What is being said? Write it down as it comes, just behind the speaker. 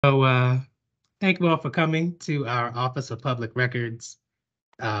So thank you all for coming to our Office of Public Records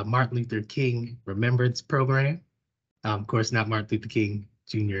Martin Luther King Remembrance Program. Of course, not Martin Luther King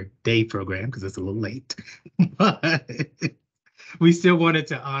Jr. Day program because it's a little late, but we still wanted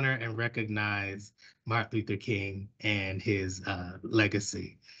to honor and recognize Martin Luther King and his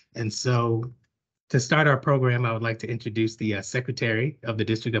legacy. And so to start our program, I would like to introduce the Secretary of the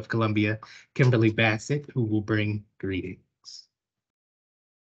District of Columbia, Kimberly Bassett, who will bring greetings.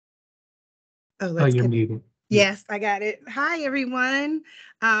 Oh, Oh, let's you're get muted. Yes, I got it. Hi, everyone.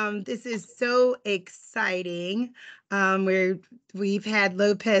 This is so exciting. We've had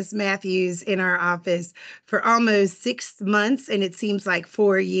Lopez Matthews in our office for almost 6 months, and it seems like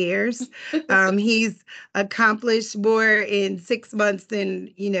 4 years. He's accomplished more in 6 months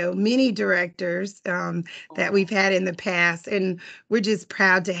than many directors that we've had in the past, and we're just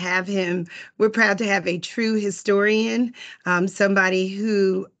proud to have him. We're proud to have a true historian, somebody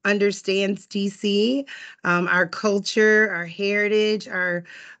who understands DC, our culture, our heritage, our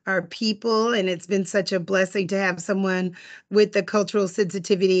people, and it's been such a blessing to have someone with the cultural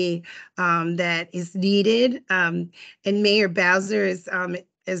sensitivity that is needed. And Mayor Bowser is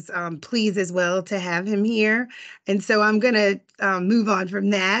pleased as well to have him here. And so I'm going to move on from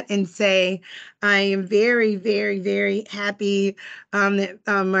that and say I am very, very, very happy that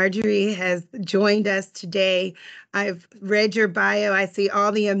Marjorie has joined us today. I've read your bio. I see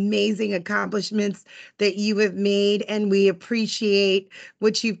all the amazing accomplishments that you have made, and we appreciate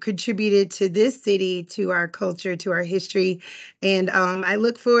what you've contributed to this city, to our culture, to our history. And I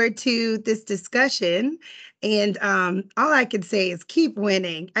look forward to this discussion. And all I can say is keep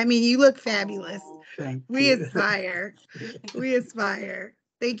winning. I mean, you look fabulous. Thank We you. aspire. We aspire.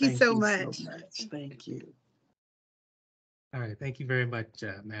 Thank you Thank so you much. so much. Thank you. All right, thank you very much,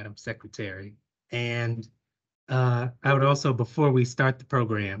 Madam Secretary. And I would also, before we start the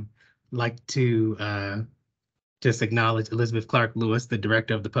program, like to just acknowledge Elizabeth Clark Lewis, the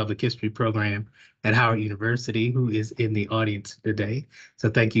Director of the Public History Program at Howard University, who is in the audience today. So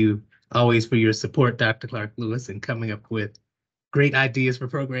thank you always for your support, Dr. Clark Lewis, and coming up with great ideas for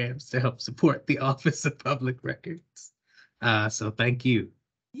programs to help support the Office of Public Records. So thank you.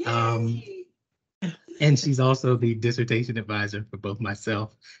 And she's also the dissertation advisor for both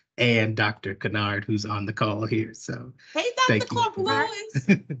myself and Dr. Kinard, who's on the call here. So hey, Dr. Clark Lewis.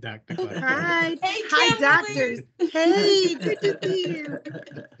 Dr. Clark. Hi. Hey, Hi, Kimberly. doctors. Hey, good to see you.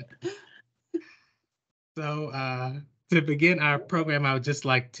 So to begin our program, I would just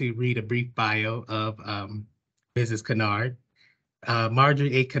like to read a brief bio of Mrs. Kinard.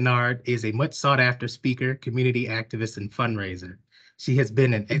 Marjorie A. Kinard is a much sought after speaker, community activist, and fundraiser. She has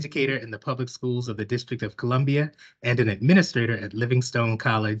been an educator in the public schools of the District of Columbia and an administrator at Livingstone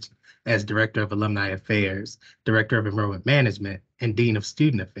College as Director of Alumni Affairs, Director of Enrollment Management, and Dean of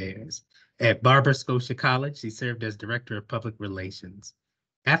Student Affairs. At Barber Scotia College, she served as Director of Public Relations.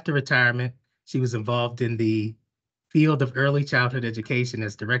 After retirement, she was involved in the field of early childhood education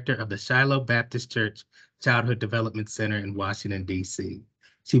as Director of the Shiloh Baptist Church Childhood Development Center in Washington, D.C.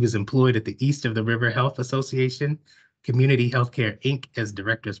 She was employed at the East of the River Health Association, Community Healthcare, Inc. as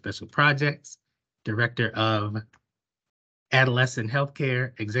Director of Special Projects, Director of Adolescent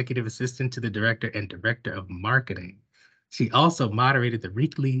Healthcare, Executive Assistant to the Director, and Director of Marketing. She also moderated the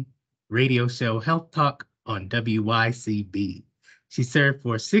weekly radio show Health Talk on WYCB. She served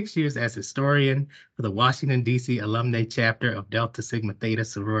for 6 years as historian for the Washington, D.C. alumni chapter of Delta Sigma Theta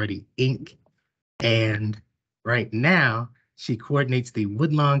Sorority, Inc. And right now, she coordinates the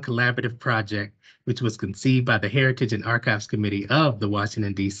Woodlawn Collaborative Project, which was conceived by the Heritage and Archives Committee of the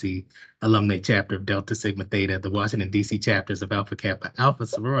Washington, D.C. alumni chapter of Delta Sigma Theta, the Washington, D.C. chapters of Alpha Kappa Alpha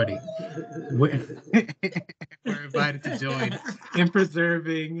Sorority. We're invited to join in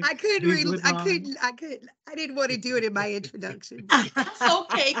preserving. I didn't want to do it in my introduction. It's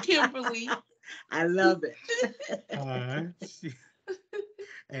okay, Kimberly. I love it.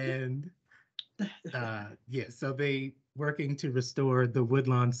 And yeah, so they working to restore the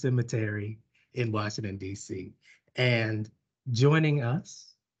Woodlawn Cemetery in Washington, D.C. And joining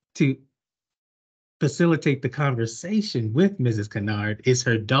us to facilitate the conversation with Mrs. Kinard is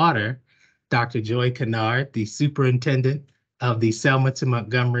her daughter, Dr. Joy Kinard, the superintendent of the Selma to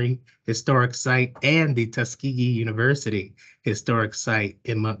Montgomery Historic Site and the Tuskegee University Historic Site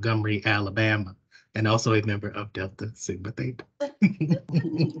in Montgomery, Alabama, and also a member of Delta Sigma Theta.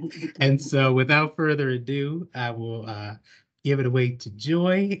 And so without further ado, I will give it away to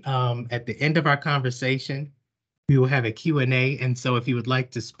Joy. At the end of our conversation, we will have a Q&A. And so if you would like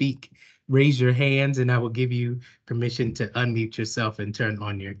to speak, raise your hands and I will give you permission to unmute yourself and turn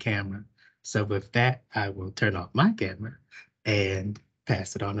on your camera. So with that, I will turn off my camera and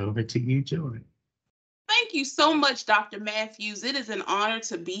pass it on over to you, Joy. Thank you so much, Dr. Matthews. It is an honor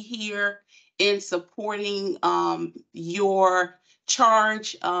to be here in supporting your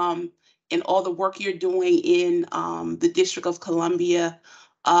charge and all the work you're doing in the District of Columbia.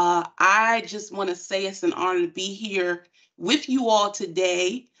 I just want to say it's an honor to be here with you all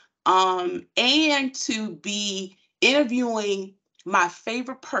today and to be interviewing my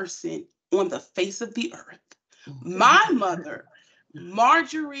favorite person on the face of the earth, my mother,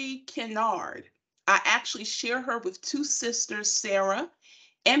 Marjorie Kinard. I actually share her with two sisters, Sarah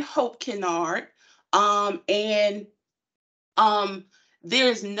and Hope Kinard. And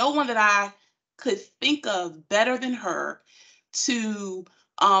there's no one that I could think of better than her to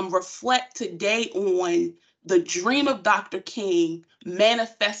reflect today on the dream of Dr. King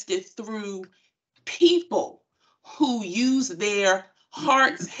manifested through people who use their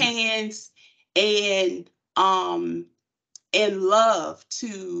hearts, hands, and love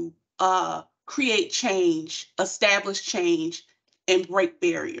to create change, establish change, and break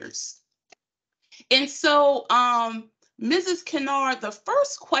barriers. And so, Mrs. Kinard, the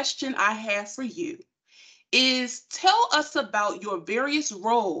first question I have for you is tell us about your various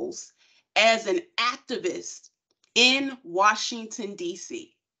roles as an activist in Washington,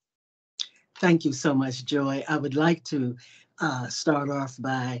 D.C. Thank you so much, Joy. I would like to start off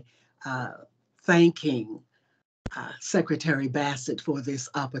by thanking Secretary Bassett for this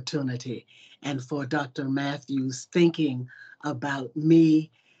opportunity and for Dr. Matthews thinking about me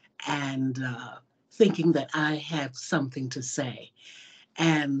and thinking that I have something to say.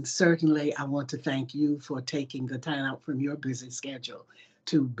 And certainly I want to thank you for taking the time out from your busy schedule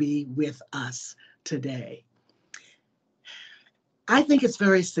to be with us today. I think it's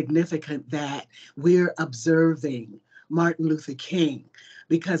very significant that we're observing Martin Luther King,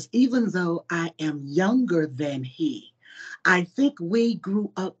 because even though I am younger than he, I think we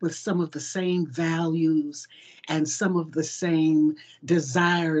grew up with some of the same values and some of the same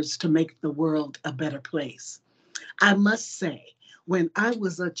desires to make the world a better place. I must say, when I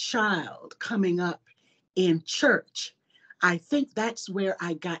was a child coming up in church, I think that's where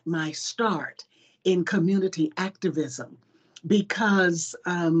I got my start in community activism, because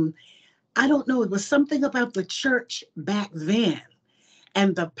I don't know, it was something about the church back then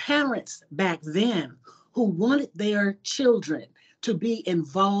and the parents back then who wanted their children to be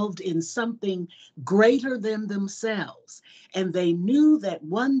involved in something greater than themselves. And they knew that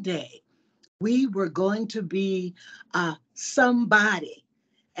one day we were going to be somebody,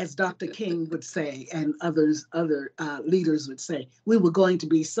 as Dr. King would say, and other leaders would say, we were going to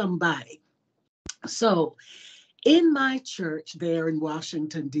be somebody. So in my church there in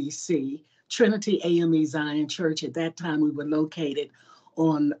Washington, D.C., Trinity AME Zion Church, at that time we were located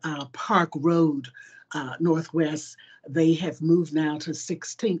on Park Road, Northwest. They have moved now to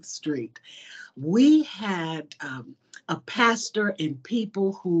 16th Street. We had a pastor and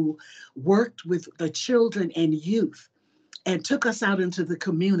people who worked with the children and youth and took us out into the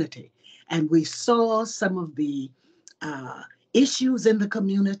community. And we saw some of the issues in the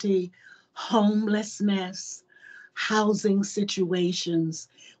community, homelessness, housing situations.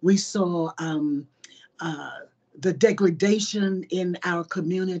 We saw the degradation in our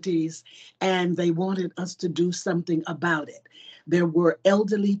communities, and they wanted us to do something about it. There were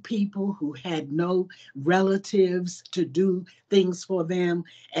elderly people who had no relatives to do things for them.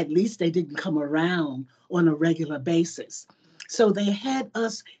 At least they didn't come around on a regular basis. So they had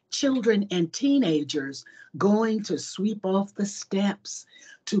us children and teenagers going to sweep off the steps,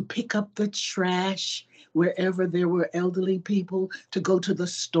 to pick up the trash wherever there were elderly people, to go to the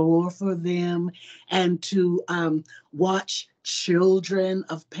store for them, and to watch children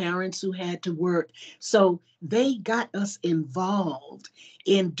of parents who had to work. So they got us involved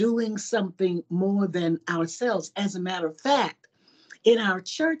in doing something more than ourselves. As a matter of fact, in our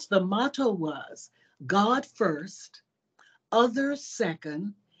church, the motto was God first, others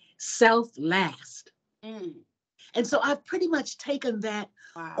second, self last. And so I've pretty much taken that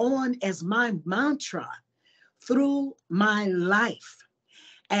on as my mantra through my life.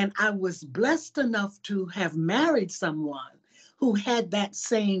 And I was blessed enough to have married someone who had that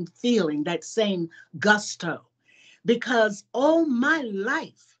same feeling, that same gusto, because all my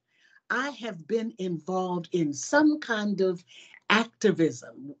life I have been involved in some kind of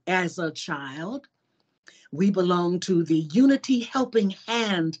activism. As a child, we belonged to the Unity Helping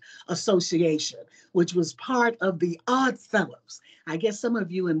Hand Association, which was part of the Odd Fellows. I guess some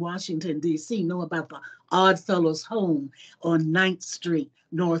of you in Washington, D.C. know about the Odd Fellows home on 9th Street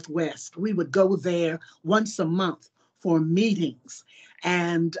Northwest. We would go there once a month for meetings.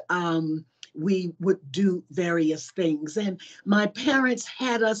 And we would do various things. And my parents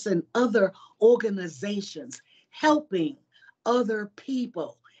had us in other organizations helping other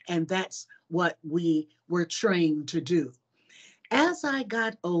people. And that's what we were trained to do. As I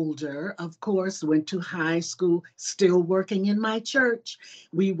got older, of course, went to high school, still working in my church.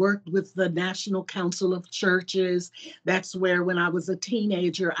 We worked with the National Council of Churches. That's where, when I was a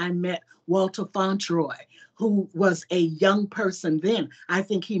teenager, I met Walter Fauntroy, who was a young person then. I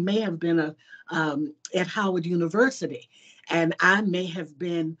think he may have been at Howard University, and I may have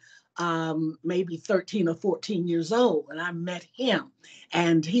been maybe 13 or 14 years old when I met him,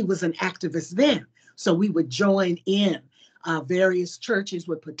 and he was an activist then. So we would join in. Various churches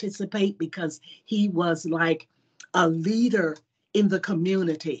would participate because he was like a leader in the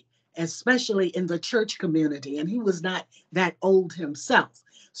community, especially in the church community. And he was not that old himself.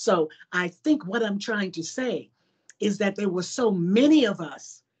 So I think what I'm trying to say is that there were so many of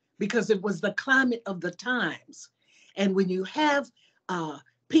us because it was the climate of the times. And when you have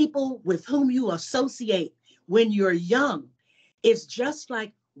people with whom you associate when you're young, it's just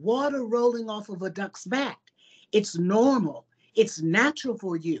like water rolling off of a duck's back. It's normal. It's natural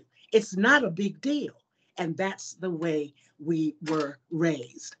for you. It's not a big deal. And that's the way we were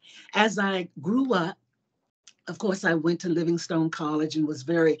raised. As I grew up, of course, I went to Livingstone College and was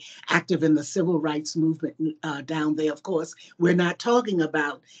very active in the civil rights movement down there. Of course, we're not talking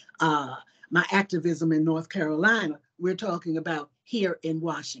about my activism in North Carolina. We're talking about here in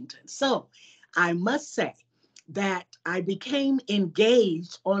Washington. So I must say that I became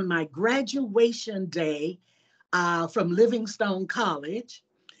engaged on my graduation day from Livingstone College.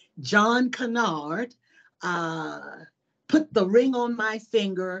 John Kinard put the ring on my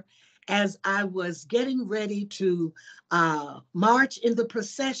finger as I was getting ready to march in the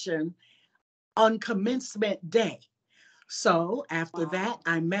procession on commencement day. So after that,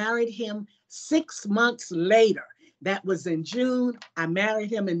 I married him 6 months later. That was in June. I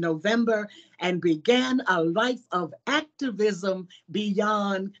married him in November and began a life of activism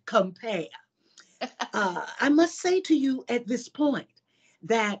beyond compare. I must say to you at this point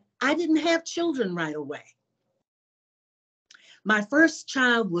that I didn't have children right away. My first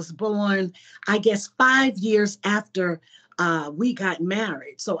child was born, I guess, 5 years after we got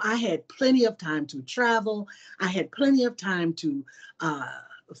married. So I had plenty of time to travel. I had plenty of time to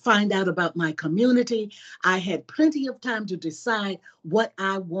find out about my community. I had plenty of time to decide what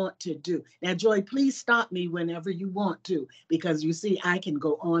I want to do. Now, Joy, please stop me whenever you want to, because you see, I can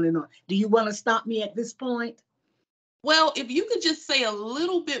go on and on. Do you want to stop me at this point? Well, if you could just say a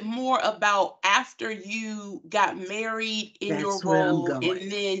little bit more about after you got married in your That's where I'm role, going.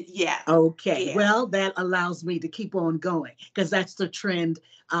 and then, yeah. Okay, Yeah. well, that allows me to keep on going because that's the trend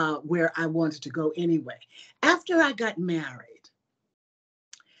where I wanted to go anyway. After I got married,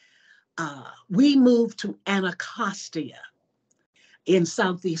 we moved to Anacostia in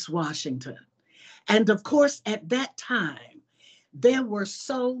Southeast Washington. And of course, at that time, there were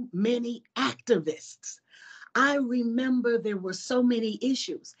so many activists. I remember there were so many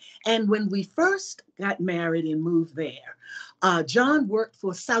issues. And when we first got married and moved there, John worked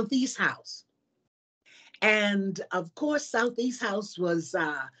for Southeast House. And of course, Southeast House was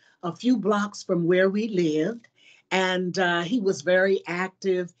a few blocks from where we lived. And he was very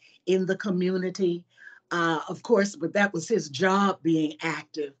active in the community, of course, but that was his job, being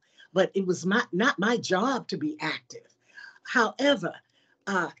active. But it was not my job to be active. However,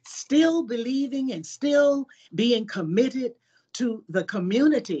 still believing and still being committed to the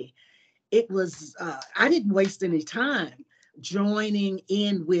community, it was, I didn't waste any time joining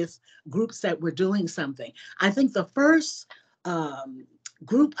in with groups that were doing something. I think the first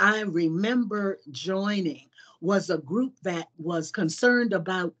group I remember joining was a group that was concerned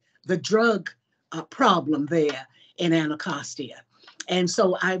about the drug problem there in Anacostia. And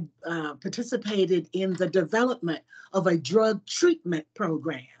so I participated in the development of a drug treatment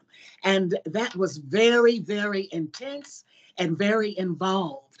program. And that was very, very intense and very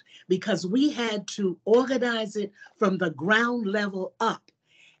involved because we had to organize it from the ground level up.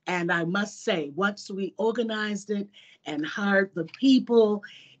 And I must say, once we organized it and hired the people,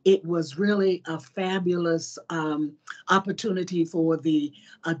 it was really a fabulous opportunity for the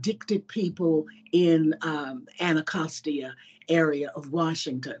addicted people in Anacostia area of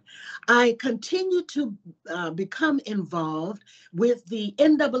Washington. I continued to become involved with the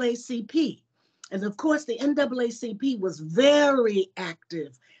NAACP. And of course, the NAACP was very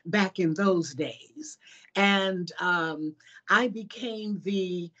active back in those days. And I became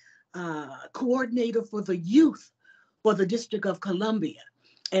the coordinator for the youth for the District of Columbia.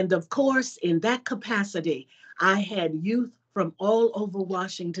 And of course, in that capacity, I had youth from all over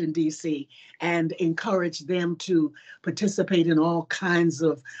Washington, D.C., and encouraged them to participate in all kinds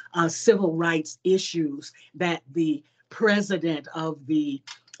of civil rights issues that the president of the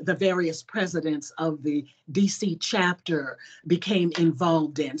various presidents of the DC chapter became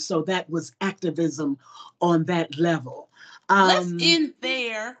involved in. So that was activism on that level. Let's end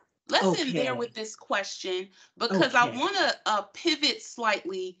there. Let's end there Okay. with this question, because I Okay. want to pivot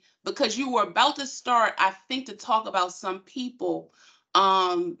slightly, because you were about to start, I think, to talk about some people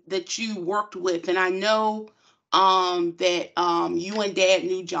that you worked with. And I know that you and Dad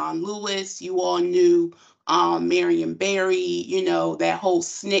knew John Lewis, you all knew Marion Barry, you know, that whole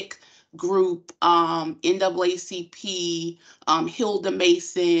SNCC group, NAACP, Hilda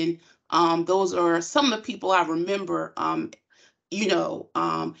Mason. Those are some of the people I remember, you know.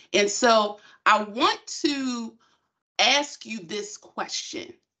 And so I want to ask you this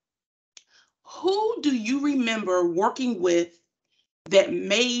question. Who do you remember working with that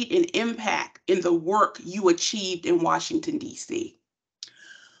made an impact in the work you achieved in Washington, D.C.?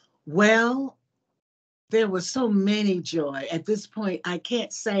 Well, there were so many, Joy. At this point, I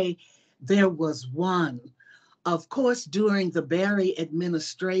can't say there was one. Of course, during the Barry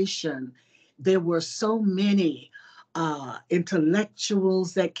administration, there were so many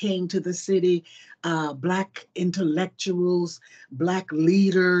intellectuals that came to the city, Black intellectuals, Black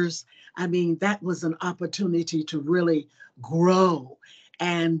leaders. I mean, that was an opportunity to really grow.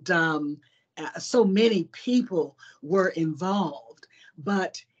 And so many people were involved.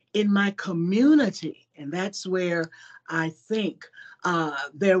 But in my community, and that's where I think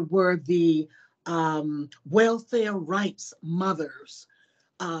there were the welfare rights mothers,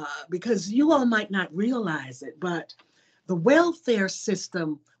 because you all might not realize it, but the welfare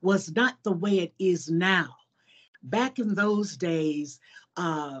system was not the way it is now. Back in those days,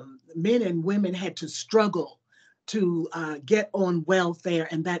 men and women had to struggle to get on welfare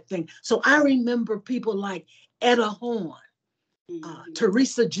and that thing. So I remember people like Etta Horn,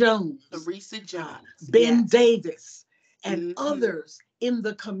 Teresa Jones, Ben yes. Davis, and others in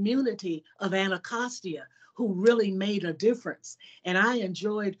the community of Anacostia who really made a difference. And I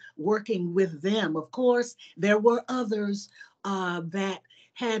enjoyed working with them. Of course, there were others that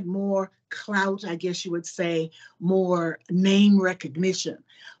had more clout, I guess you would say, more name recognition.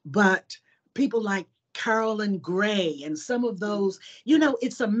 But people like Carolyn Gray and some of those, you know,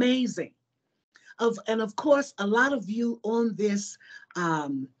 it's amazing. And of course, a lot of you on this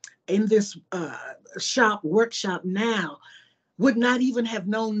in this workshop now would not even have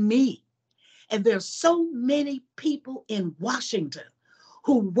known me. And there's so many people in Washington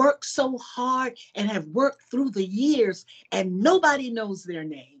who work so hard and have worked through the years, and nobody knows their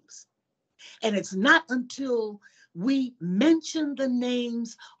names. And it's not until we mention the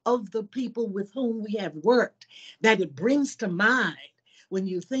names of the people with whom we have worked that it brings to mind. When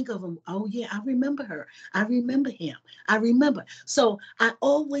you think of them, oh yeah, I remember her. I remember him. I remember. So I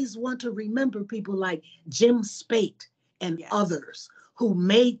always want to remember people like Jim Spate and others who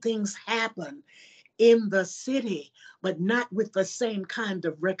made things happen in the city, but not with the same kind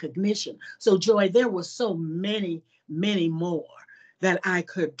of recognition. So Joy, there were so many, many more that I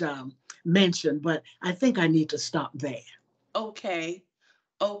could mention, but I think I need to stop there. Okay.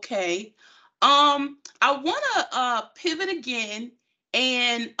 I want to pivot again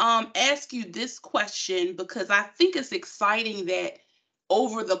and ask you this question, because I think it's exciting that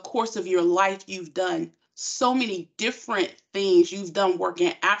over the course of your life, you've done so many different things. You've done work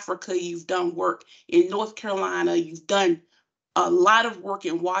in Africa, you've done work in North Carolina, you've done a lot of work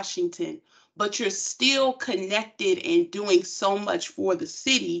in Washington, but you're still connected and doing so much for the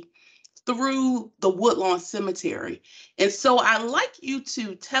city through the Woodlawn Cemetery. And so I'd like you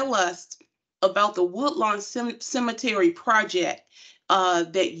to tell us about the Woodlawn Cemetery project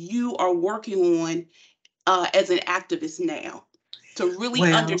that you are working on as an activist now, to really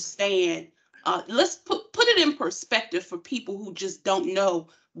understand. Let's put it in perspective for people who just don't know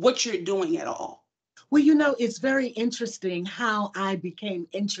what you're doing at all. Well, you know, it's very interesting how I became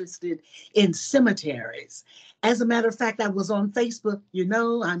interested in cemeteries. As a matter of fact, I was on Facebook. You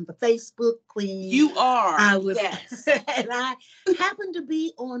know, I'm the Facebook queen. You are. I was, yes. And I happened to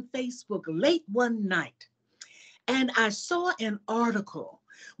be on Facebook late one night, and I saw an article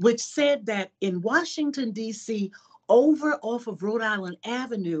which said that in Washington, D.C., over off of Rhode Island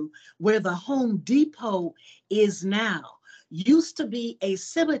Avenue, where the Home Depot is now, used to be a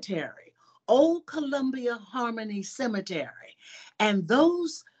cemetery, Old Columbia Harmony Cemetery. And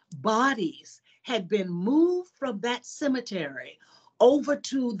those bodies had been moved from that cemetery over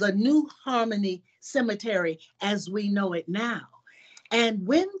to the new Harmony Cemetery as we know it now. And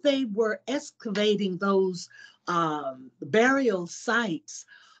when they were excavating those burial sites,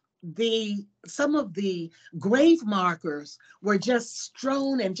 some of the grave markers were just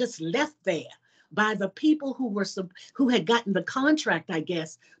strewn and just left there by the people who had gotten the contract, I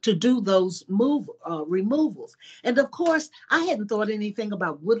guess, to do those removals. And of course, I hadn't thought anything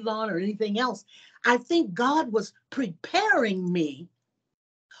about Woodlawn or anything else. I think God was preparing me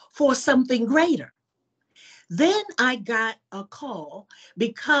for something greater. Then I got a call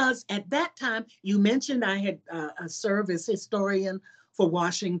because at that time, you mentioned I had served as historian for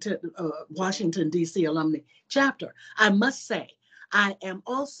Washington, D.C. alumni chapter. I must say, I am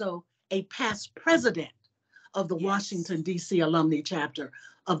also a past president of the Washington, D.C. alumni chapter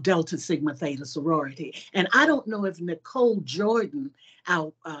of Delta Sigma Theta sorority. And I don't know if Nicole Jordan,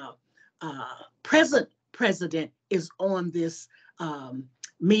 our present president, is on this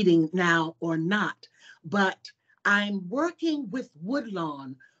meeting now or not. But I'm working with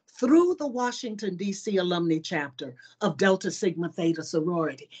Woodlawn through the Washington, D.C. alumni chapter of Delta Sigma Theta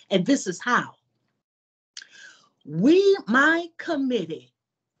sorority. And this is how. My committee,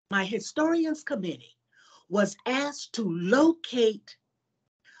 my historians committee, was asked to locate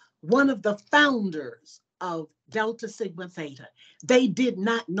one of the founders of Delta Sigma Theta. They did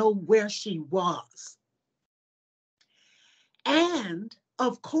not know where she was. And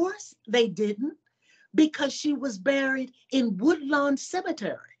of course they didn't, because she was buried in Woodlawn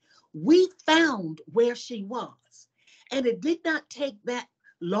Cemetery. We found where she was. And it did not take that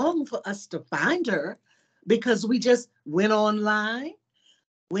long for us to find her, because we just went online,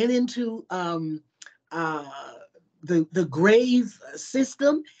 went into the grave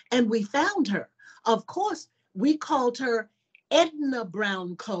system, and we found her. Of course, we called her Edna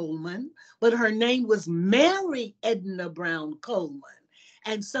Brown Coleman, but her name was Mary Edna Brown Coleman.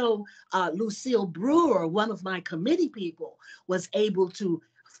 And so Lucille Brewer, one of my committee people, was able to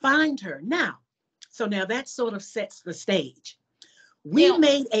find her. Now that sort of sets the stage. We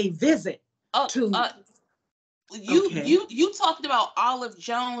made a visit to... You talked about Olive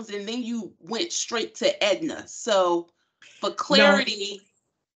Jones and then you went straight to Edna. So for clarity...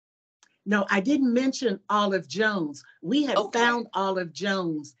 No, I didn't mention Olive Jones. We had found Olive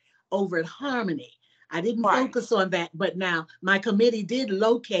Jones over at Harmony. I didn't focus on that, but now my committee did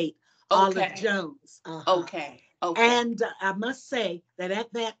locate Olive Jones. Okay. And I must say that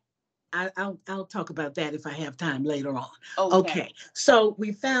at that, I'll talk about that if I have time later on. Okay. So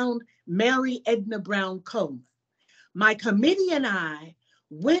we found Mary Edna Brown Coleman. My committee and I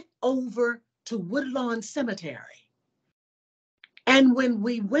went over to Woodlawn Cemetery. And when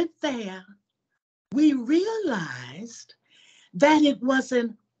we went there, we realized that it was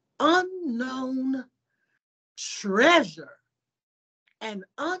an unknown treasure, an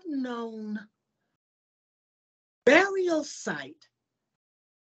unknown burial site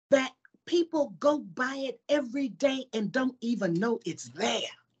that people go by it every day and don't even know it's there.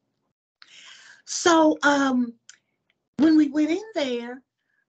 So when we went in there,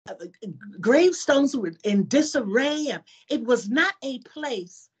 gravestones were in disarray. It was not a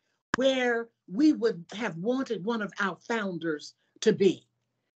place where we would have wanted one of our founders to be.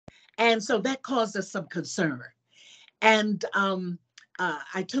 And so that caused us some concern. And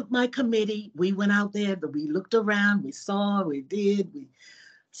I took my committee, we went out there, we looked around, we saw, we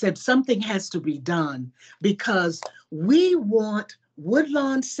said something has to be done, because we want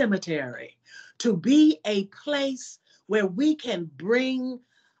Woodlawn Cemetery to be a place where we can bring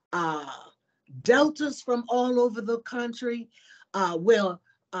Deltas from all over the country, where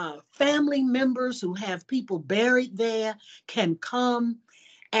family members who have people buried there can come,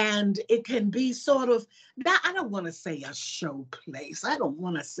 and it can be sort of, I don't want to say a show place.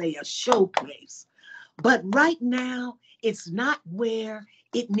 But right now, it's not where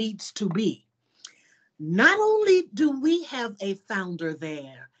it needs to be. Not only do we have a founder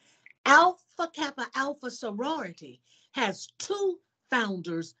there, Alpha Kappa Alpha sorority has 2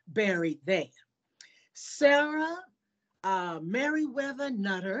 founders buried there. Sarah Meriwether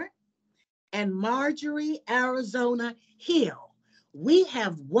Nutter and Marjorie Arizona Hill. We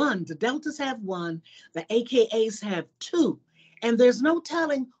have 1, the Deltas have 1, the AKAs have 2, and there's no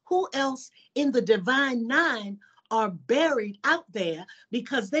telling who else in the Divine 9 are buried out there,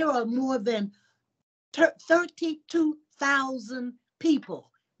 because there are more than 32,000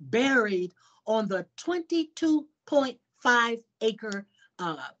 people buried on the 22.5 acre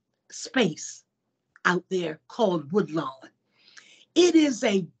space out there called Woodlawn. It is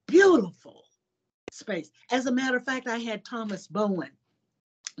a beautiful space. As a matter of fact, I had Thomas Bowen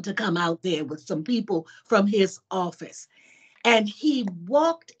to come out there with some people from his office. And he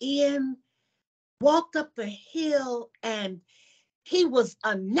walked up the hill, and he was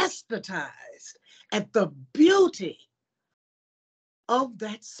anesthetized at the beauty of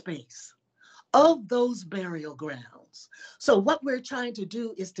that space, of those burial grounds. So what we're trying to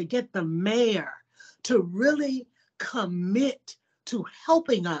do is to get the mayor to really commit to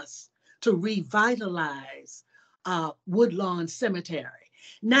helping us to revitalize Woodlawn Cemetery.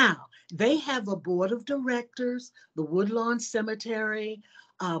 Now, they have a board of directors. The Woodlawn Cemetery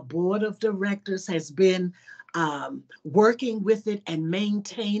board of directors has been working with it and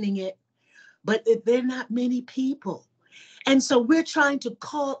maintaining it, but there are not many people. And so we're trying to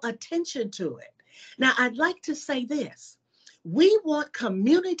call attention to it. Now, I'd like to say this. We want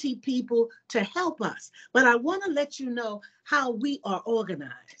community people to help us, but I want to let you know how we are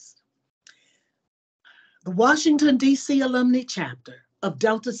organized. The Washington, D.C. alumni chapter of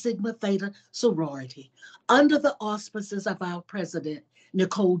Delta Sigma Theta sorority, under the auspices of our president,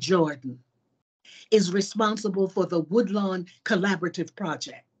 Nicole Jordan, is responsible for the Woodlawn Collaborative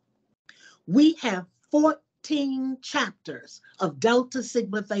Project. We have 14 chapters of Delta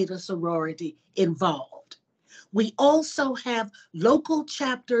Sigma Theta sorority involved. We also have local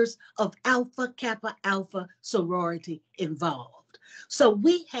chapters of Alpha Kappa Alpha sorority involved. So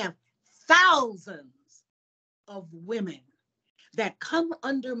we have thousands of women that come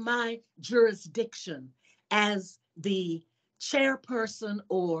under my jurisdiction as the chairperson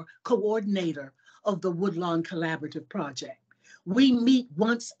or coordinator of the Woodlawn Collaborative Project. We meet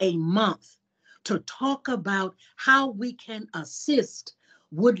once a month to talk about how we can assist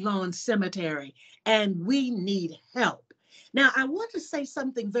Woodlawn Cemetery, and we need help. Now, I want to say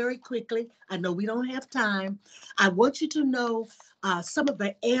something very quickly. I know we don't have time. I want you to know some of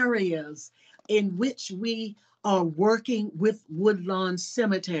the areas in which we are working with Woodlawn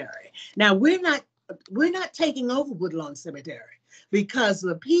Cemetery. Now, we're not taking over Woodlawn Cemetery, because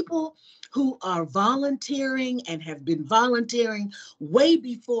the people who are volunteering and have been volunteering way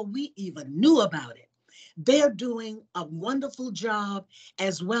before we even knew about it, they're doing a wonderful job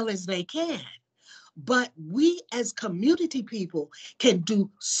as well as they can. But we as community people can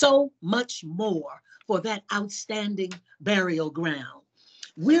do so much more for that outstanding burial ground.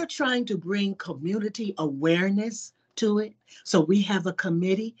 We're trying to bring community awareness to it. So we have a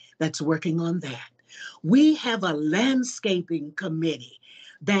committee that's working on that. We have a landscaping committee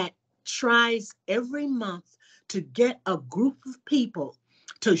that tries every month to get a group of people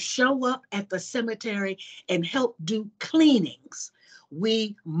to show up at the cemetery and help do cleanings.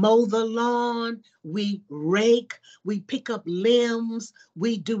 We mow the lawn, we rake, we pick up limbs,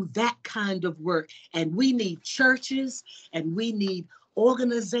 we do that kind of work. And we need churches and we need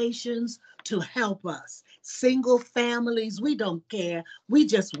organizations to help us. Single families, we don't care. We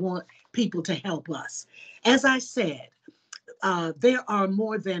just want people to help us. As I said, there are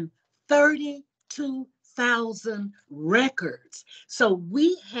more than 32,000 records. So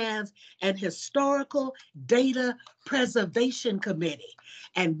we have an historical data preservation committee.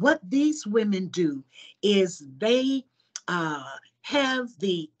 And what these women do is they have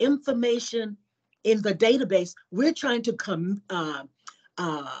the information in the database. We're trying to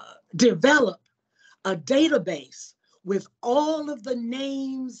develop a database with all of the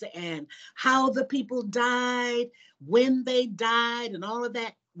names and how the people died, when they died, and all of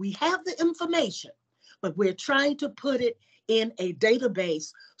that. We have the information, but we're trying to put it in a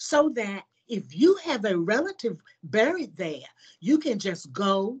database so that if you have a relative buried there, you can just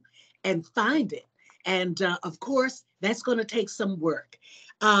go and find it. And of course, that's going to take some work.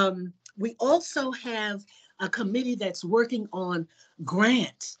 We also have a committee that's working on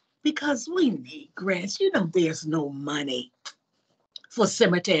grants, because we need grants. You know, there's no money for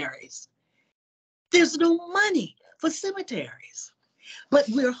cemeteries. There's no money for cemeteries. But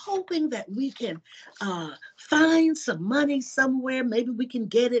we're hoping that we can find some money somewhere. Maybe we can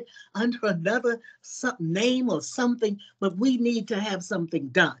get it under another name or something, but we need to have something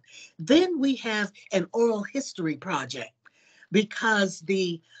done. Then we have an oral history project, because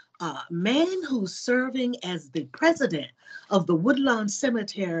the man who's serving as the president of the Woodlawn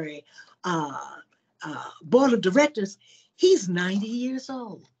Cemetery board of directors, he's 90 years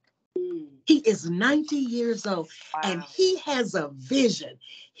old. He is 90 years old. Wow. And he has a vision.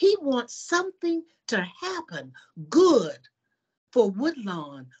 He wants something to happen good for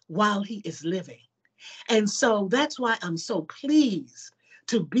Woodlawn while he is living. And so that's why I'm so pleased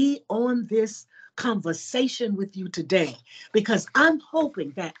to be on this conversation with you today, because I'm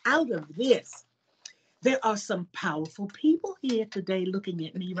hoping that out of this, there are some powerful people here today looking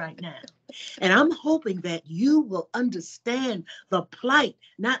at me right now. And I'm hoping that you will understand the plight,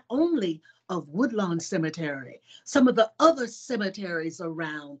 not only of Woodlawn Cemetery, some of the other cemeteries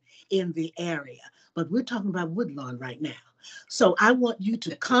around in the area, but we're talking about Woodlawn right now. So I want you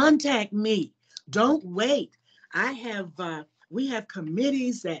to contact me Don't wait. We have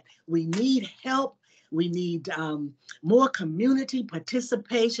committees that we need help. We need more community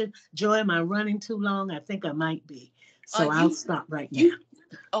participation. Joy, am I running too long? I think I might be. So I'll stop right now.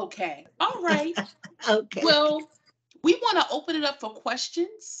 Okay. All right. Okay. Well, we want to open it up for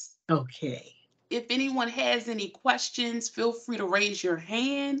questions. Okay. If anyone has any questions, feel free to raise your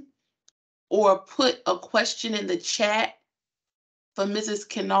hand or put a question in the chat for Mrs.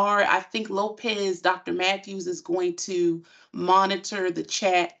 Kinard. I think Dr. Matthews is going to monitor the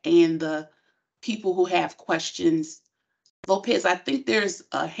chat and the people who have questions. Lopez, I think there's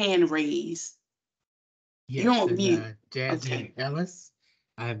a hand raised. You're Yes, on mute. and Jasmine Okay. Ellis,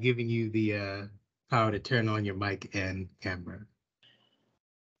 I've given you the power to turn on your mic and camera.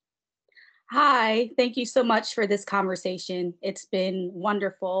 Hi, thank you so much for this conversation. It's been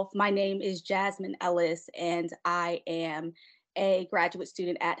wonderful. My name is Jasmine Ellis, and I am a graduate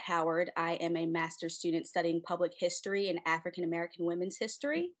student at Howard. I am a master's student studying public history and African American women's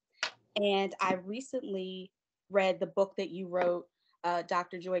history. And I recently read the book that you wrote,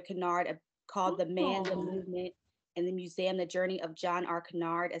 Dr. Joy Kinard, called The Man, the Movement, and the Museum, The Journey of John R.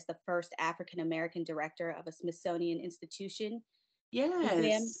 Kinard as the first African American director of a Smithsonian institution. Museum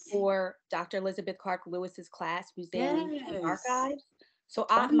Yes. for Dr. Elizabeth Clark Lewis's class, Museum and Yes. Archives. So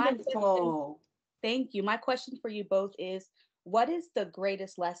thank you. My question for you both is, what is the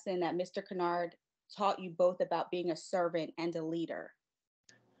greatest lesson that Mr. Kinard taught you both about being a servant and a leader?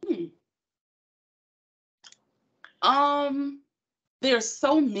 There's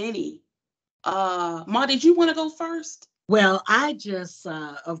so many. Ma, did you want to go first? Well, I just,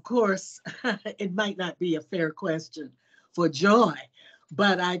 of course, it might not be a fair question for Joy,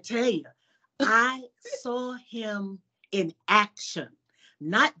 but I tell you, I saw him in action,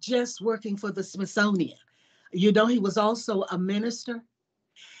 not just working for the Smithsonian. You know, he was also a minister,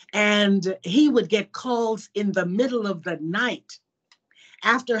 and he would get calls in the middle of the night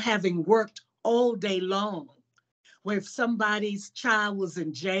after having worked all day long, where if somebody's child was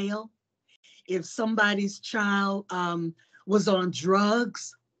in jail, if somebody's child was on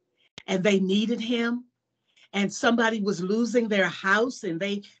drugs and they needed him, and somebody was losing their house and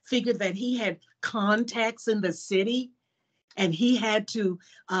they figured that he had contacts in the city and he had to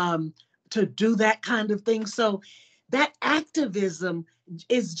do that kind of thing. So that activism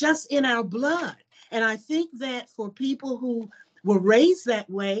is just in our blood. And I think that for people who were raised that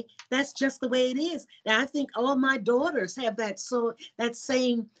way, that's just the way it is. And I think all my daughters have that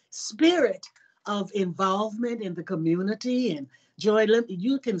same spirit of involvement in the community. And Joy,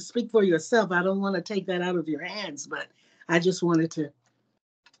 you can speak for yourself. I don't want to take that out of your hands, but I just wanted to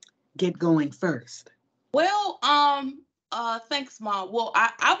get going first. Well, thanks, Mom. Well,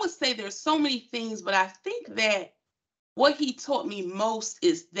 I would say there's so many things, but I think that what he taught me most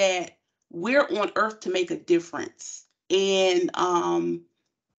is that we're on earth to make a difference. And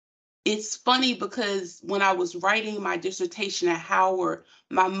it's funny because when I was writing my dissertation at Howard,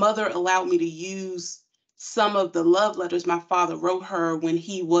 my mother allowed me to use some of the love letters my father wrote her when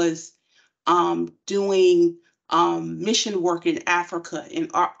he was doing mission work in Africa in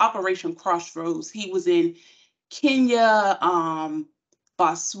Operation Crossroads. He was in Kenya,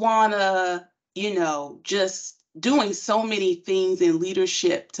 Botswana, just doing so many things in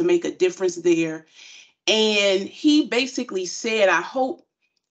leadership to make a difference there. And he basically said, I hope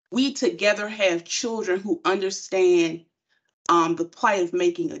we together have children who understand the plight of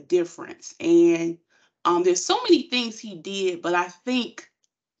making a difference. And there's so many things he did, but I think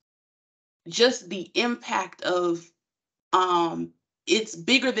just the impact of it's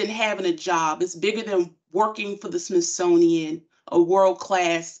bigger than having a job. It's bigger than working for the Smithsonian, a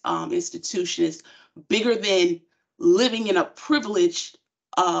world-class institution. It's bigger than living in a privileged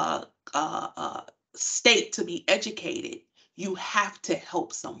state to be educated. You have to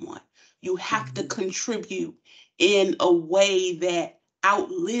help someone. You have to contribute in a way that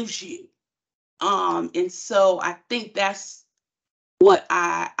outlives you. And so I think that's what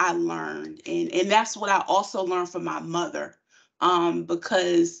I learned. And that's what I also learned from my mother,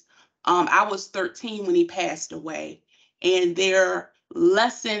 because I was 13 when he passed away. And there are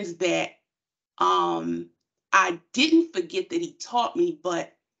lessons that I didn't forget that he taught me,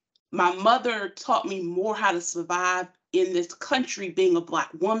 but my mother taught me more how to survive in this country being a Black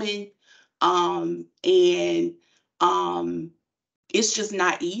woman. And it's just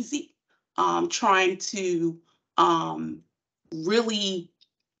not easy trying to really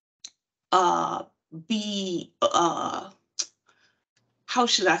be, how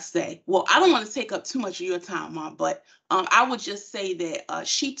should I say? Well, I don't want to take up too much of your time, Mom, but I would just say that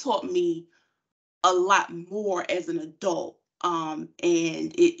she taught me a lot more as an adult and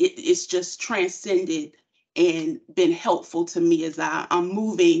it's just transcended and been helpful to me as I'm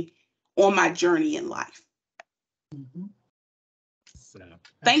moving on my journey in life. Mhm. So,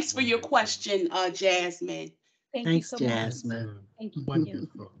 Thanks for your wonderful. question, Jasmine. Thank you Thanks, so much. Jasmine. Thank you.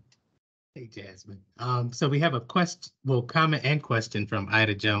 Wonderful. Hey, Jasmine. So we have a comment and question from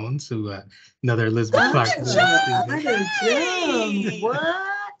Ida Jones, who another Elizabeth Clark Ida Lewis Jones! student. Ida Jones. Hey! What?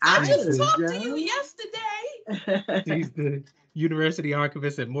 I just Ida talked to you Jones? yesterday. She's the university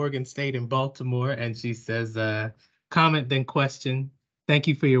archivist at Morgan State in Baltimore, and she says, comment then question. Thank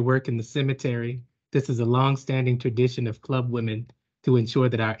you for your work in the cemetery. This is a long-standing tradition of club women to ensure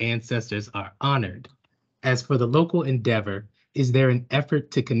that our ancestors are honored. As for the local endeavor, is there an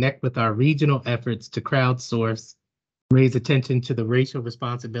effort to connect with our regional efforts to crowdsource, raise attention to the racial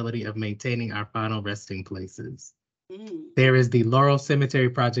responsibility of maintaining our final resting places? There is the Laurel Cemetery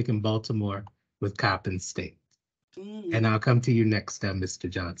Project in Baltimore with Coppin State. And I'll come to you next, Mr.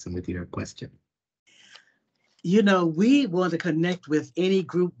 Johnson, with your question. You know, we want to connect with any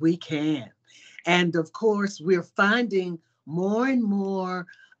group we can. And of course, we're finding more and more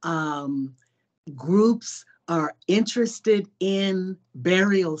groups are interested in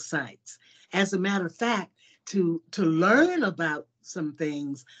burial sites. As a matter of fact, to learn about some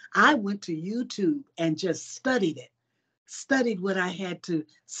things, I went to YouTube and just studied what I had to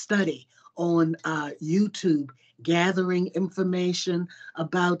study on YouTube, gathering information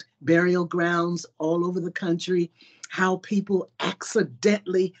about burial grounds all over the country, how people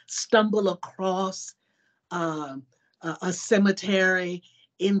accidentally stumble across a cemetery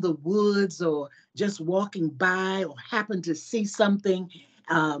in the woods or just walking by or happen to see something.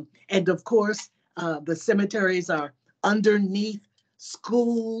 And of course, the cemeteries are underneath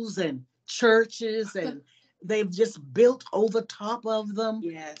schools and churches, and they've just built over top of them.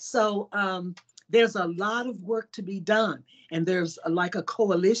 Yes. So there's a lot of work to be done. And there's like a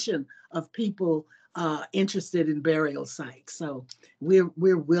coalition of people interested in burial sites. So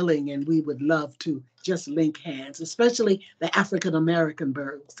we're willing, and we would love to just link hands, especially the African American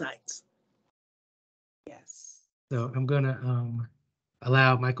burial sites. Yes. So I'm gonna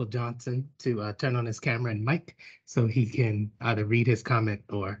allow Michael Johnson to turn on his camera and mic so he can either read his comment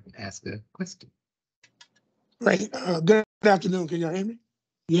or ask a question. Great. Good afternoon. Can y'all hear me?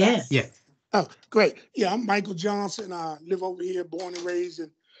 Yes. Yes. Oh, great. Yeah, I'm Michael Johnson. I live over here, born and raised in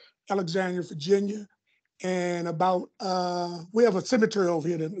Alexandria, Virginia. And we have a cemetery over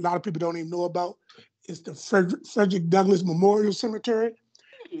here that a lot of people don't even know about. It's the Frederick Douglass Memorial Cemetery.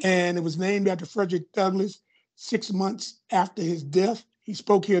 And it was named after Frederick Douglass 6 months after his death. He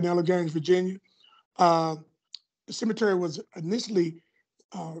spoke here in Alexandria, Virginia. The cemetery was initially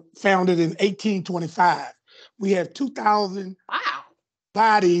founded in 1825. We have 2,000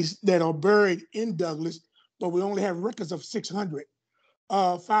 bodies that are buried in Douglass, but we only have records of 600.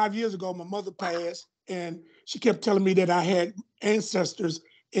 5 years ago, my mother passed, and she kept telling me that I had ancestors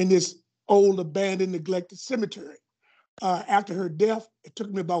in this old, abandoned, neglected cemetery. After her death, it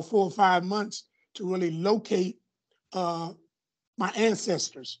took me about 4 or 5 months to really locate my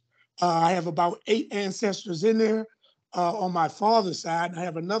ancestors. I have about 8 ancestors in there on my father's side, and I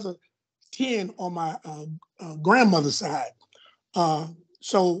have another 10 on my grandmother's side.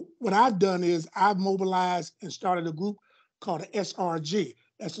 So what I've done is I've mobilized and started a group called the SRG.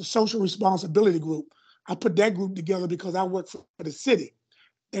 That's the Social Responsibility Group. I put that group together because I work for the city.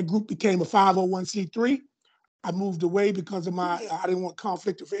 That group became a 501c3. I moved away because of I didn't want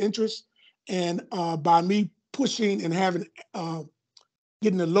conflict of interest. And by me pushing and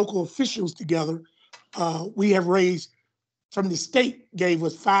getting the local officials together, we have raised, from the state gave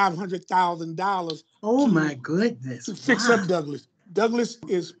us $500,000. Oh my goodness. To fix up Douglass. Douglass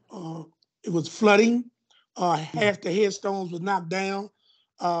is, it was flooding. Half the headstones was knocked down.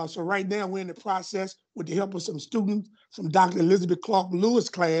 So right now we're in the process with the help of some students from Dr. Elizabeth Clark Lewis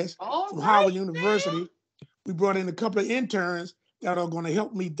class from Howard University. We brought in a couple of interns that are going to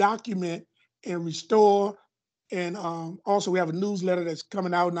help me document and restore. And also we have a newsletter that's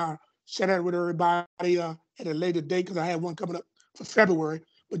coming out, and I'll share that with everybody at a later date because I have one coming up for February.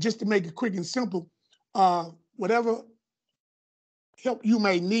 But just to make it quick and simple, whatever help you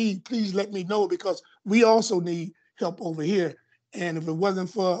may need, please let me know, because we also need help over here. And if it wasn't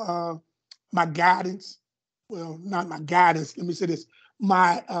for my guidance, well, not my guidance, let me say this,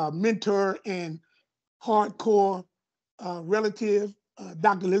 my mentor and hardcore relative,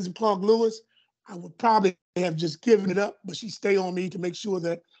 Dr. Elizabeth Clark Lewis, I would probably have just given it up, but she stayed on me to make sure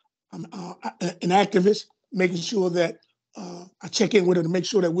that I'm an activist, making sure that I check in with her to make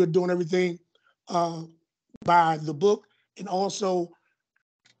sure that we're doing everything by the book, and also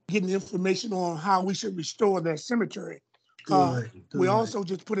getting information on how we should restore that cemetery. We also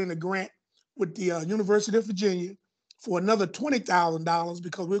just put in a grant with the University of Virginia for another $20,000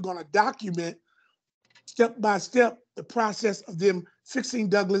 because we're going to document step by step the process of them fixing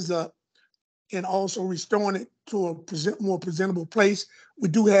Douglas up and also restoring it to a more presentable place. We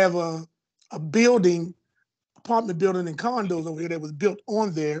do have a building, apartment building and condos over here that was built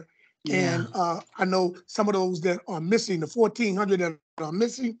on there. Yeah. And I know some of those that are missing, the 1,400 that are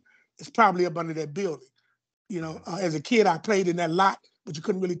missing, is probably up under that building. You know, as a kid, I played in that lot, but you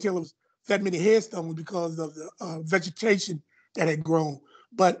couldn't really tell it was that many headstones because of the vegetation that had grown.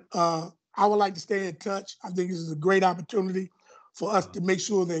 But I would like to stay in touch. I think this is a great opportunity for us to make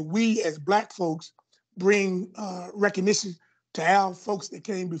sure that we as Black folks bring recognition to our folks that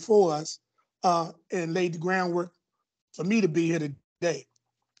came before us and laid the groundwork for me to be here today.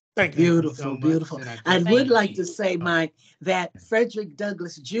 Thank you. Beautiful, beautiful. I would like to say, Mike, that Frederick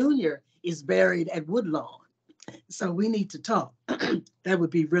Douglass Jr. is buried at Woodlawn. So we need to talk. That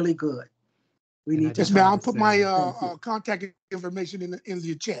would be really good. We need to talk. I'll put my contact information in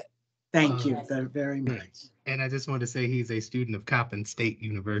the chat. Thank you very much. And I just want to say he's a student of Coppin State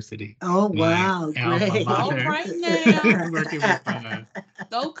University. Oh, wow. Great. All right now.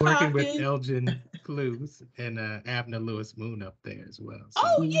 working with Elgin Clues and Abner Lewis Moon up there as well. So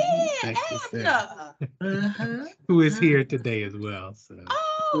oh, yeah, Abner. Who is here today as well. So.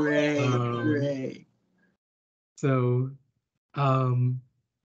 Oh, great. So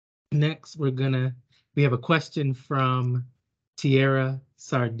next we have a question from Tiara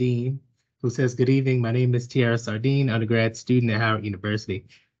Sardine, who says, good evening, my name is Tiara Sardine, undergrad student at Howard University.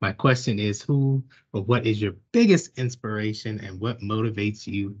 My question is, who or what is your biggest inspiration and what motivates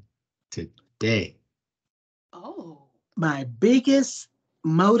you today? Oh. My biggest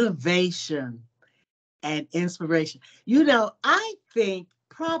motivation and inspiration. You know, I think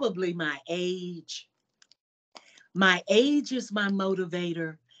probably my age. My age is my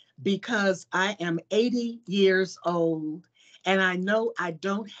motivator because I am 80 years old and I know I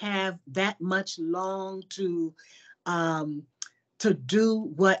don't have that much long to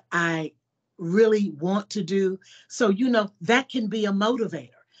do what I really want to do. So, you know, that can be a motivator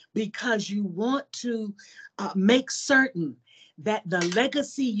because you want to make certain that the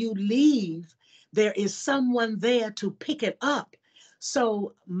legacy you leave, there is someone there to pick it up.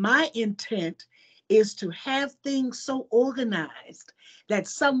 So my intent is to have things so organized that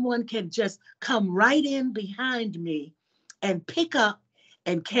someone can just come right in behind me and pick up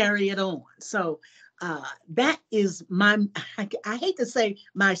and carry it on. So that is I hate to say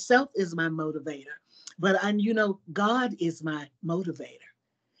myself is my motivator, but you know, God is my motivator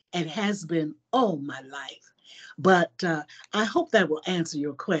and has been all my life. But I hope that will answer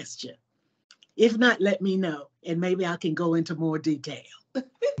your question. If not, let me know, and maybe I can go into more detail.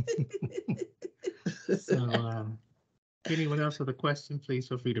 So, anyone else with a question, please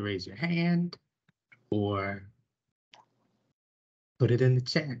feel free to raise your hand or put it in the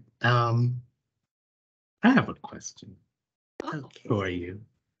chat. I have a question for you.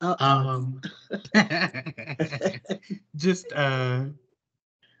 Just how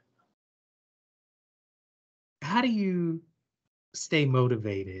do you stay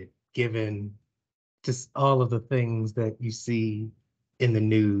motivated given just all of the things that you see in the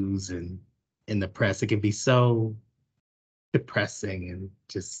news and in the press? It can be so depressing and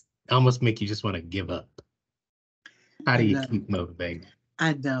just almost make you just want to give up. How do you keep motivated?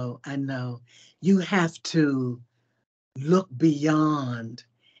 I know. You have to look beyond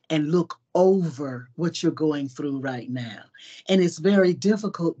and look over what you're going through right now. And it's very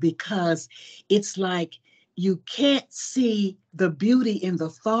difficult because it's like you can't see the beauty in the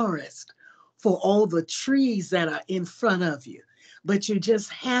forest for all the trees that are in front of you. But you just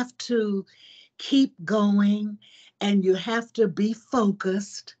have to keep going and you have to be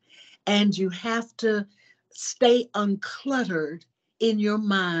focused and you have to stay uncluttered in your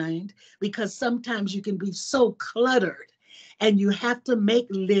mind, because sometimes you can be so cluttered and you have to make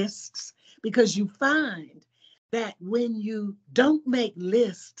lists, because you find that when you don't make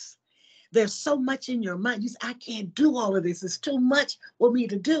lists, there's so much in your mind. You say, I can't do all of this. It's too much for me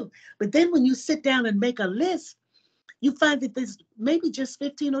to do. But then when you sit down and make a list, you find that there's maybe just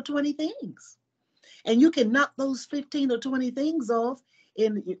 15 or 20 things. And you can knock those 15 or 20 things off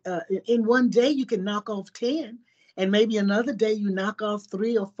in one day. You can knock off 10. And maybe another day you knock off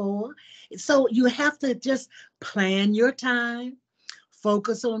 3 or 4. So you have to just plan your time,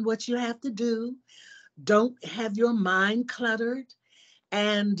 focus on what you have to do. Don't have your mind cluttered,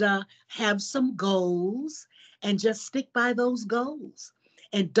 and have some goals and just stick by those goals.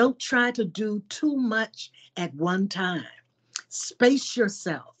 And don't try to do too much at one time. Space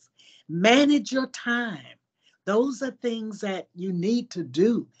yourself, manage your time, Those are things that you need to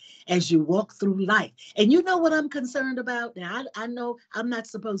do as you walk through life. And you know what I'm concerned about? Now, I know I'm not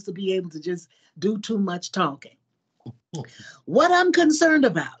supposed to be able to just do too much talking. What I'm concerned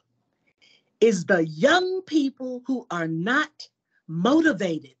about is the young people who are not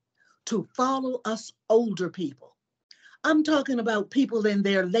motivated to follow us older people. I'm talking about people in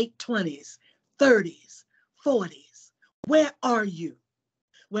their late 20s, 30s, 40s. Where are you?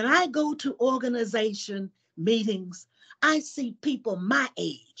 When I go to organization meetings, I see people my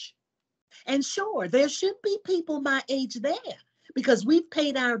age. And sure, there should be people my age there because we've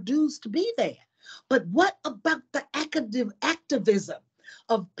paid our dues to be there. But what about the activism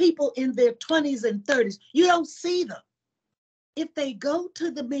of people in their 20s and 30s? You don't see them. If they go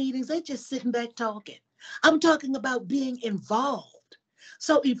to the meetings, they're just sitting back talking. I'm talking about being involved.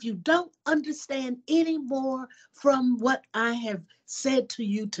 So if you don't understand any more from what I have said to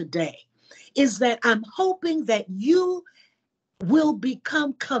you today, is that I'm hoping that you will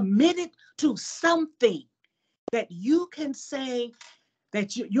become committed to something that you can say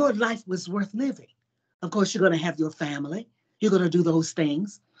that your life was worth living. Of course, you're going to have your family. You're going to do those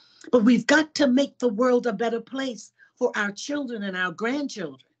things. But we've got to make the world a better place for our children and our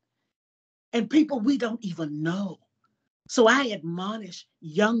grandchildren and people we don't even know. So I admonish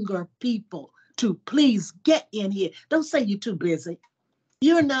younger people to please get in here. Don't say you're too busy.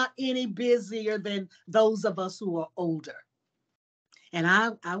 You're not any busier than those of us who are older. And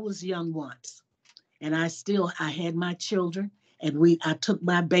I was young once, and I had my children, and I took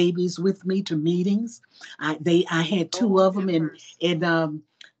my babies with me to meetings. I had two of them in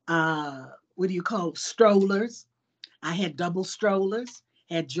what do you call strollers? I had double strollers.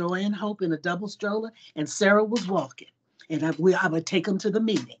 Had Joy and Hope in a double stroller, and Sarah was walking, and I would take them to the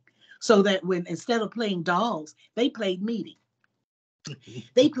meeting, so that when instead of playing dolls, they played meeting.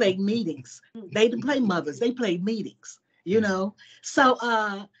 They played meetings. They didn't play mothers. They played meetings. You know, so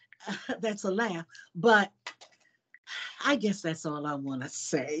that's a laugh, but I guess that's all I want to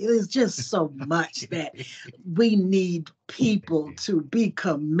say. There's just so much that we need people to be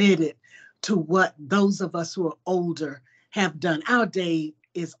committed to what those of us who are older have done. Our day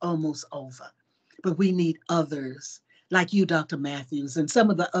is almost over, but we need others like you, Dr. Matthews, and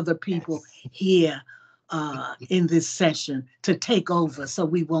some of the other people here in this session to take over so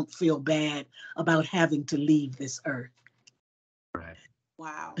we won't feel bad about having to leave this earth. Right.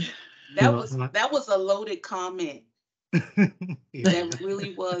 Wow. That was a loaded comment. That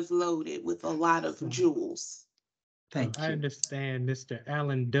really was loaded with a lot of jewels. Thank you. I understand Mr.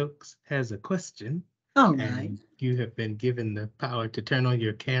 Alan Dokes has a question. All right. And you have been given the power to turn on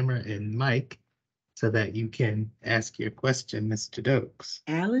your camera and mic so that you can ask your question, Mr. Dokes.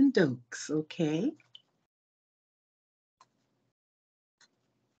 Alan Dokes, okay.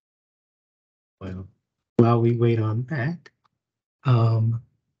 Well, while we wait on that,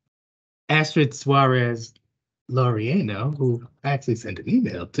 Astrid Suarez Laureano, who I actually sent an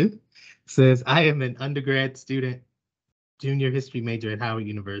email to, says, I am an undergrad student, junior history major at Howard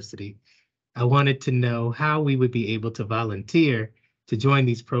University. I wanted to know how we would be able to volunteer to join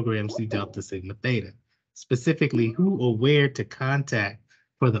these programs through Delta Sigma Theta, specifically who or where to contact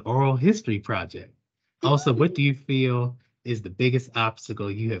for the oral history project. Also, what do you feel is the biggest obstacle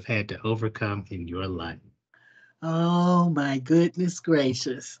you have had to overcome in your life? Oh, my goodness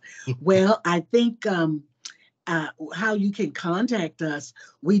gracious. Well, I think how you can contact us,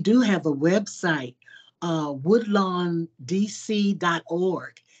 we do have a website,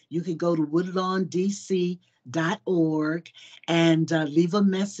 woodlawndc.org. You can go to woodlawndc.org and leave a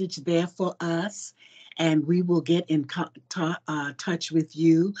message there for us, and we will get in touch with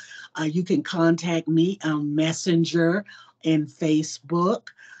you. You can contact me on Messenger and Facebook.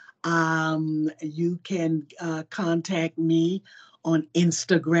 You can contact me on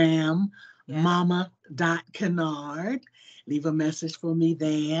Instagram, mama.kinard. Leave a message for me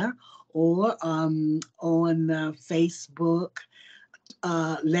there, or on Facebook,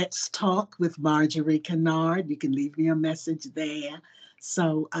 Let's Talk with Marjorie Kinard. You can leave me a message there.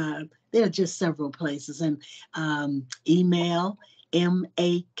 So there are just several places, and email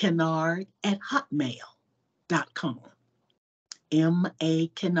makinard@hotmail.com.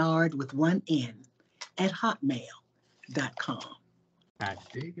 makinard with one N @hotmail.com. I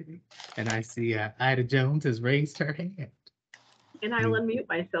diggity. And I see Ida Jones has raised her hand. And I'll unmute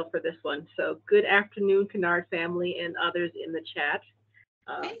myself for this one. So good afternoon, Kinard family and others in the chat.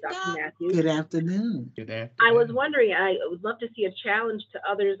 Dr. Matthews. Good afternoon. Good afternoon. I was wondering, I would love to see a challenge to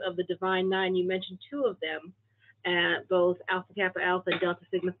others of the Divine Nine. You mentioned two of them, both Alpha Kappa Alpha and Delta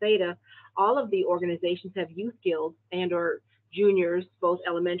Sigma Theta. All of the organizations have youth guilds and or juniors, both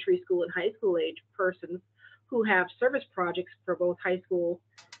elementary school and high school age persons who have service projects for both high school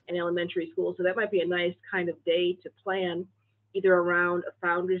and elementary school. So that might be a nice kind of day to plan, either around a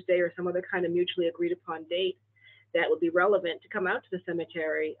Founders Day or some other kind of mutually agreed upon date that would be relevant to come out to the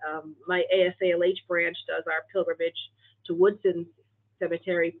cemetery. My ASALH branch does our pilgrimage to Woodson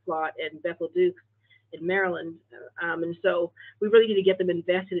Cemetery plot and Bethel Dukes in Maryland. And so we really need to get them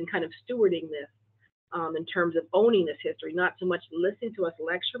invested in kind of stewarding this in terms of owning this history, not so much listening to us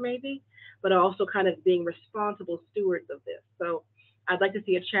lecture maybe, but also kind of being responsible stewards of this. So I'd like to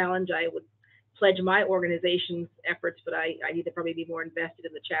see a challenge. I would pledge my organization's efforts, but I need to probably be more invested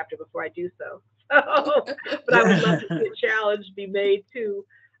in the chapter before I do so. But I would love to see a challenge be made to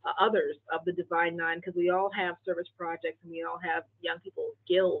others of the Divine Nine, because we all have service projects and we all have young people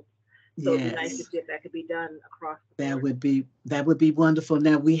guilds. So it'd be nice to see if that could be done across the board. That would be wonderful.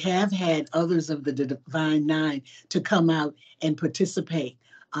 Now, we have had others of the Divine Nine to come out and participate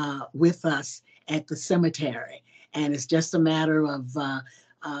with us at the cemetery. And it's just a matter of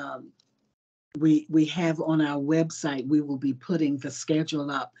we have on our website, we will be putting the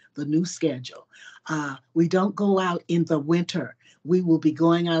schedule up, the new schedule. We don't go out in the winter. We will be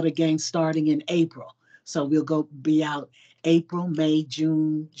going out again starting in April. So we'll be out April, May,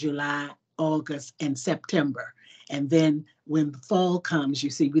 June, July, August, and September. And then when the fall comes,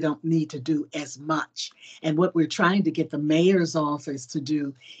 you see, we don't need to do as much. And what we're trying to get the mayor's office to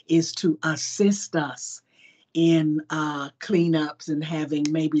do is to assist us in cleanups and having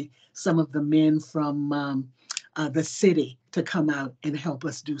maybe some of the men from the city to come out and help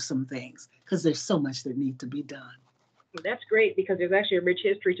us do some things, because there's so much that needs to be done. Well, that's great, because there's actually a rich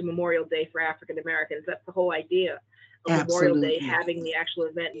history to Memorial Day for African Americans. That's the whole idea of Memorial Day, having the actual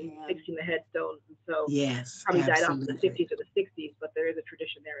event and fixing the headstones. And so probably died off in the 50s or the 60s, but there is a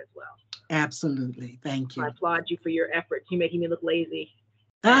tradition there as well. Absolutely. Thank you. I applaud you for your efforts. You're making me look lazy.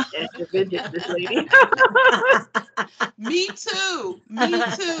 At your vintage, this lady. Me too. Me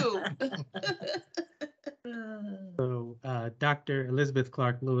too. So Dr. Elizabeth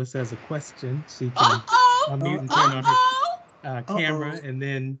Clark Lewis has a question. She can unmute and turn on her camera, and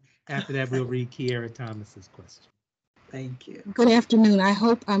then after that we'll read Kiara Thomas's question. Thank you. Good afternoon. I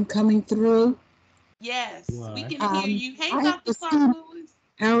hope I'm coming through. Yes, we can hear you. Hey, Dr. Clark Lewis.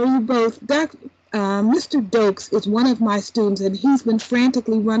 How are you both? Mr. Dokes is one of my students, and he's been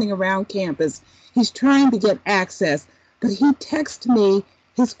frantically running around campus. He's trying to get access, but he texted me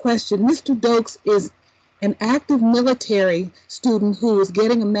his question. Mr. Dokes is an active military student who is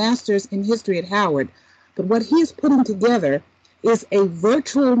getting a master's in history at Howard, but what he is putting together is a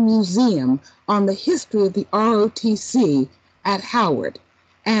virtual museum on the history of the ROTC at Howard.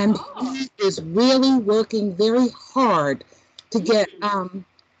 And he is really working very hard to get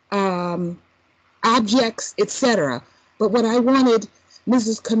objects, etc. But what I wanted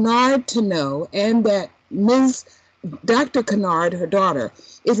Mrs. Kinard to know, and that Dr. Kinard, her daughter,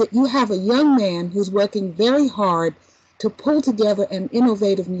 is that you have a young man who's working very hard to pull together an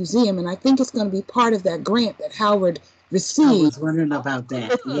innovative museum, and I think it's going to be part of that grant that Howard received. I was wondering about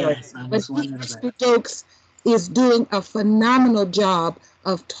that. Yes, I was wondering about that. Mr. Dokes is doing a phenomenal job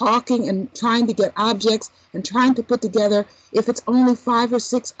of talking and trying to get objects and trying to put together, if it's only 5 or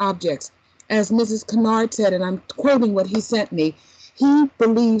 6 objects. As Mrs. Kinard said, and I'm quoting what he sent me, he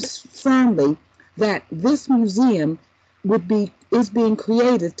believes firmly that this museum is being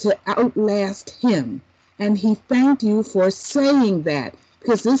created to outlast him. And he thanked you for saying that,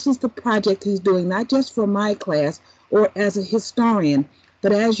 because this is the project he's doing, not just for my class or as a historian,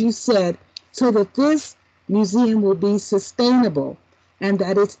 but as you said, so that this museum will be sustainable and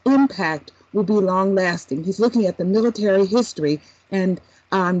that its impact will be long lasting. He's looking at the military history, and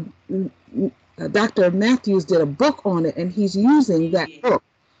Dr. Matthews did a book on it, and he's using that book,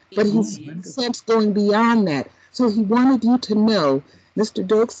 but he's since going beyond that. So he wanted you to know, Mr.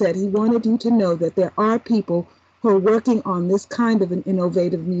 Dokes said he wanted you to know that there are people who are working on this kind of an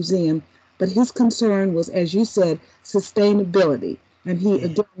innovative museum, but his concern was, as you said, sustainability. And he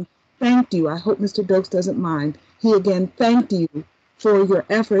again thanked you. I hope Mr. Dokes doesn't mind. He again thanked you for your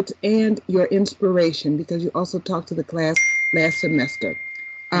efforts and your inspiration, because you also talked to the class last semester.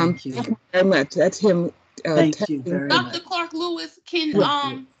 Thank you very much. That's him. Thank you very much. Dr. Clark Lewis,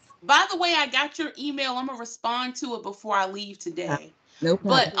 by the way, I got your email. I'm gonna respond to it before I leave today. No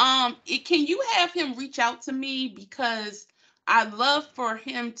problem. But can you have him reach out to me, because I'd love for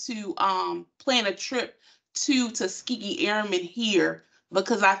him to plan a trip to Tuskegee Airmen here,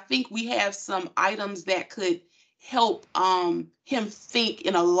 because I think we have some items that could help him think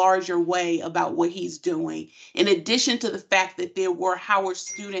in a larger way about what he's doing. In addition to the fact that there were Howard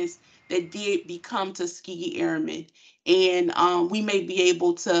students that did become Tuskegee Airmen. and we may be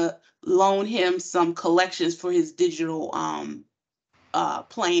able to loan him some collections for his digital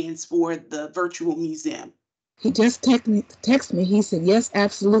plans for the virtual museum. He just text me. He said, yes,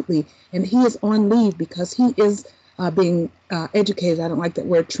 absolutely. And he is on leave because he is being educated. I don't like that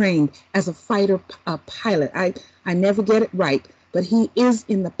word, trained as a fighter pilot. I never get it right, but he is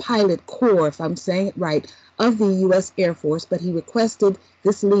in the pilot corps, if I'm saying it right, of the U.S. Air Force. But he requested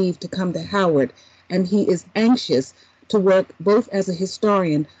this leave to come to Howard. And he is anxious to work both as a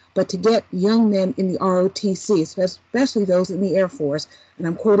historian, but to get young men in the ROTC, especially those in the Air Force, and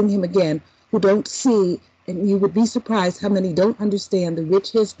I'm quoting him again, who don't see, and you would be surprised how many don't understand the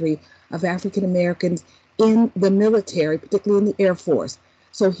rich history of African Americans in the military, particularly in the Air Force.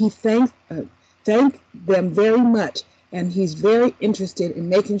 So he thanked them very much, and he's very interested in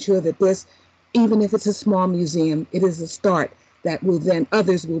making sure that this, even if it's a small museum, it is a start that will then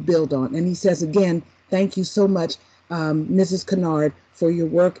others will build on. And he says again, thank you so much, Mrs. Kinard, for your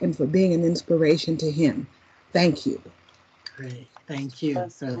work and for being an inspiration to him. Thank you. Great. Thank you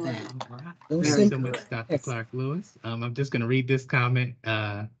for that. All right. Those Thank you so simple- much, Dr. yes. Clark Lewis. I'm just going to read this comment.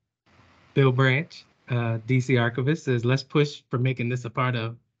 Bill Branch, DC Archivist, says, let's push for making this a part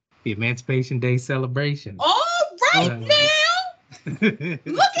of the Emancipation Day celebration. All right Uh, now,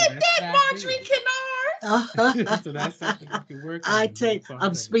 look at that, Marjorie Kinard. So that's something you can work on. I be a take, part I'm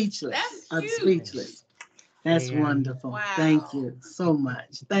of it. speechless. That's I'm huge. speechless. That's And- wonderful. Wow. Thank you so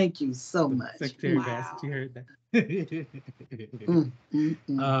much. Thank you so much. Secretary Wow. Bassett, you heard that?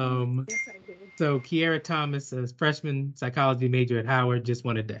 Mm. Yes, I did. So Kiara Thomas says, freshman psychology major at Howard, just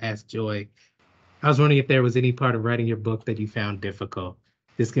wanted to ask Joy, I was wondering if there was any part of writing your book that you found difficult.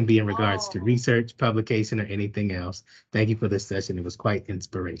 This can be in regards to Oh. research, publication, or anything else. Thank you for this session. It was quite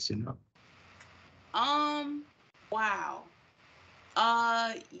inspirational. Wow.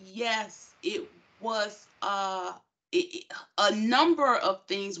 Yes, it was, a number of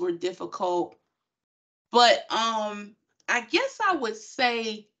things were difficult, but, I guess I would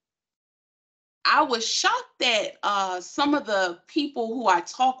say I was shocked that, some of the people who I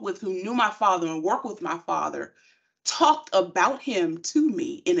talked with who knew my father and worked with my father talked about him to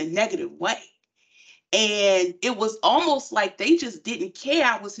me in a negative way. And it was almost like they just didn't care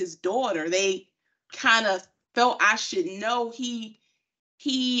I was his daughter. They kind of felt I should know he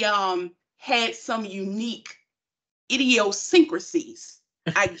had some unique idiosyncrasies,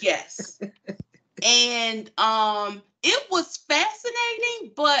 I guess. And it was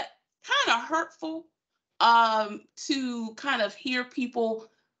fascinating, but kind of hurtful to kind of hear people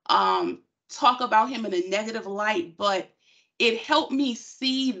talk about him in a negative light. But it helped me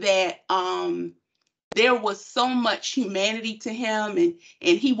see that there was so much humanity to him, and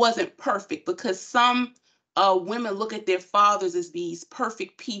he wasn't perfect, because some women look at their fathers as these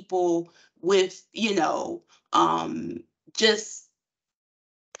perfect people with, just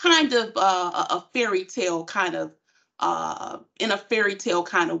kind of a fairy tale kind of in a fairy tale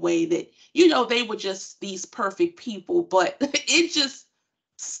kind of way, that they were just these perfect people. But it just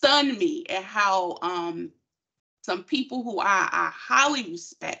stunned me at how some people who I highly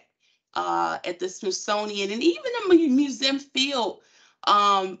respect at the Smithsonian and even in the museum field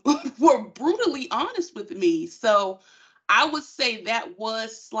were brutally honest with me. So I would say that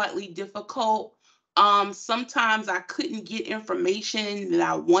was slightly difficult. Sometimes I couldn't get information that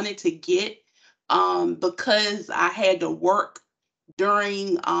I wanted to get because I had to work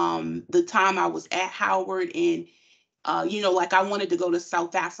during the time I was at Howard. And, like I wanted to go to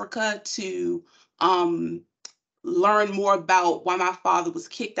South Africa to learn more about why my father was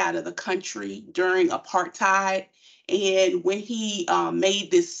kicked out of the country during apartheid. And when he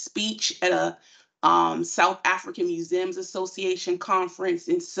made this speech at a South African Museums Association conference.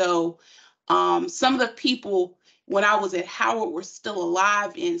 And so some of the people when I was at Howard were still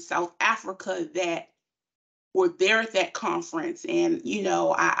alive in South Africa that were there at that conference. And,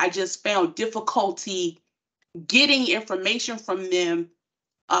 I just found difficulty getting information from them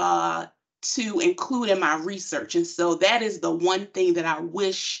to include in my research. And so that is the one thing that I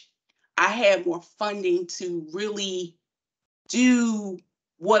wish I had more funding to really do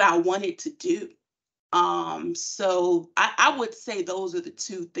what I wanted to do. So I would say those are the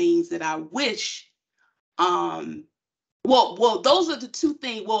two things that I wish. Well, those are the two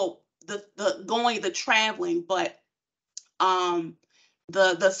things. Well, the traveling, but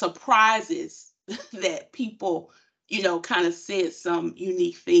the surprises that people, kind of said some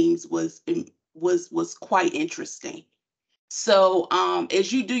unique things was quite interesting. So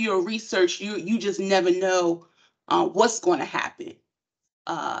as you do your research, you just never know what's going to happen.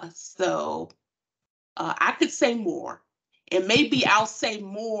 So I could say more, and maybe I'll say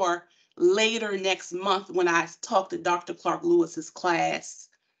more later next month when I talk to Dr. Clark Lewis's class.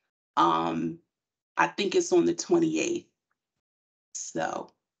 I think it's on the 28th.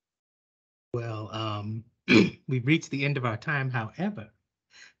 So. Well, we've reached the end of our time. However,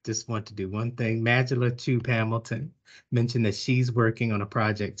 just want to do one thing. Magdala Tube Hamilton mentioned that she's working on a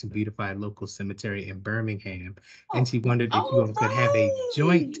project to beautify a local cemetery in Birmingham. And she wondered if you all could have a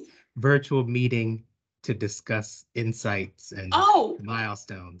joint virtual meeting to discuss insights and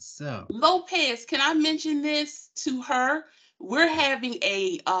milestones. So Lopez, can I mention this to her? We're having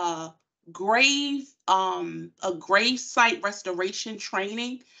a grave site restoration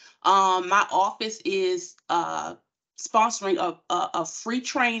training. My office is sponsoring a free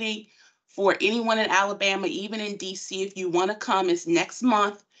training for anyone in Alabama, even in DC. If you want to come, it's next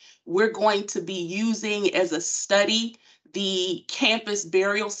month. We're going to be using as a study the campus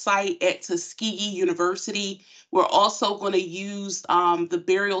burial site at Tuskegee University. We're also going to use the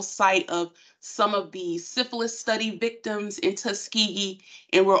burial site of some of the syphilis study victims in Tuskegee,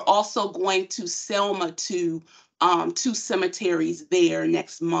 and we're also going to Selma to two cemeteries there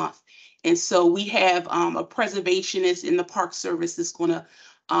next month. And so we have a preservationist in the Park Service that's going to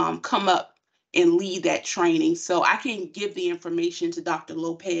come up and lead that training. So I can give the information to Dr.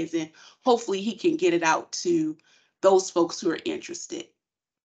 Lopez, and hopefully he can get it out to those folks who are interested.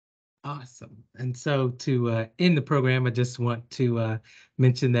 awesome. And so to end the program, I just want to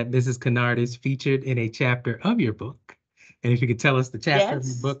mention that Mrs. Kinard is featured in a chapter of your book. And if you could tell us the chapter of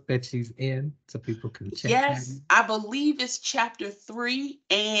the book that she's in, so people can check that. I believe it's chapter 3.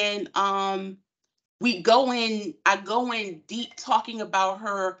 And I go in deep talking about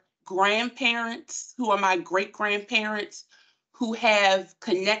her grandparents, who are my great grandparents, who have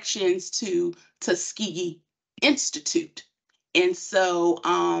connections to Tuskegee Institute. And so,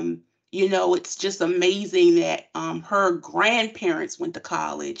 it's just amazing that her grandparents went to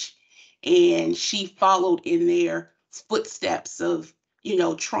college and she followed in their footsteps of,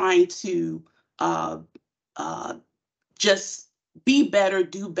 trying to just be better,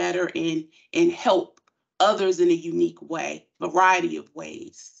 do better, and help others in a unique way, variety of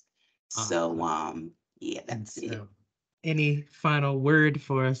ways. So, that's it. Any final word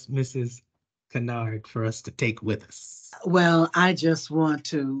for us, Mrs. Kinard, for us to take with us? Well, I just want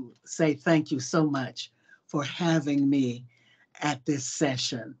to say thank you so much for having me at this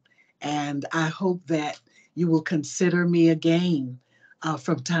session. And I hope that you will consider me again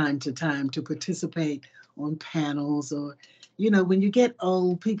from time to time to participate on panels, or, when you get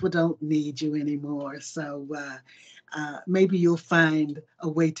old, people don't need you anymore. So maybe you'll find a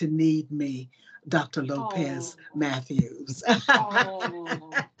way to need me, Dr. Lopez Matthews.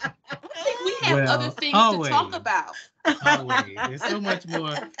 We have other things to talk about. Always. There's so much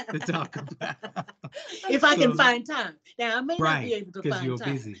more to talk about. If I can find time. Now, I may not be able to find you're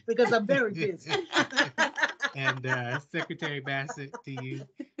time busy. because I'm very busy. And Secretary Bassett, do you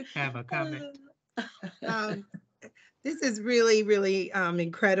have a comment? This is really, really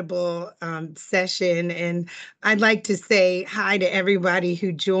incredible session. And I'd like to say hi to everybody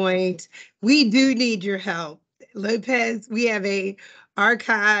who joined. We do need your help. Lopez, we have a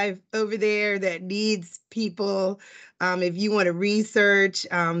archive over there that needs people. If you want to research,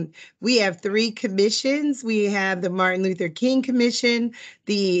 we have 3 commissions. We have the Martin Luther King Commission,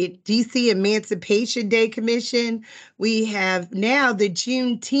 the DC Emancipation Day Commission. We have now the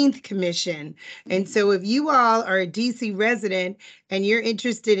Juneteenth Commission. And so if you all are a DC resident and you're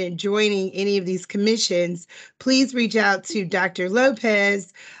interested in joining any of these commissions, please reach out to Dr.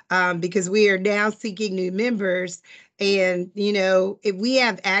 Lopez because we are now seeking new members. And, if we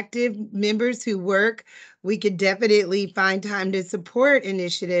have active members who work, we could definitely find time to support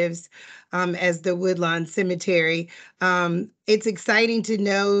initiatives as the Woodlawn Cemetery. It's exciting to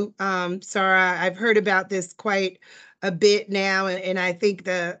know, Sarah, I've heard about this quite a bit now, and I think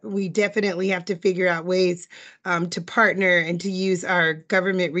that we definitely have to figure out ways to partner and to use our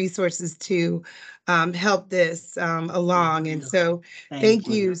government resources to help this along. And so thank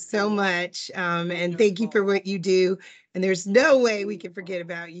you so much. And thank you for what you do. And there's no way we can forget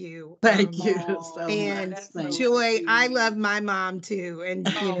about you. Thank you so and much. Joy, I love my mom too. And,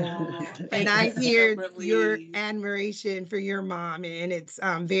 and I hear your admiration for your mom, and it's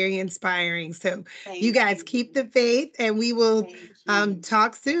very inspiring. So you guys keep the faith, and we will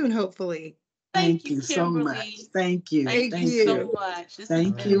talk soon, hopefully. Thank you so much. Thank you. Thank you so much.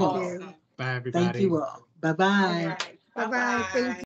 Thank you all. Bye, everybody. Thank you all. Bye-bye. Bye-bye. Thank you.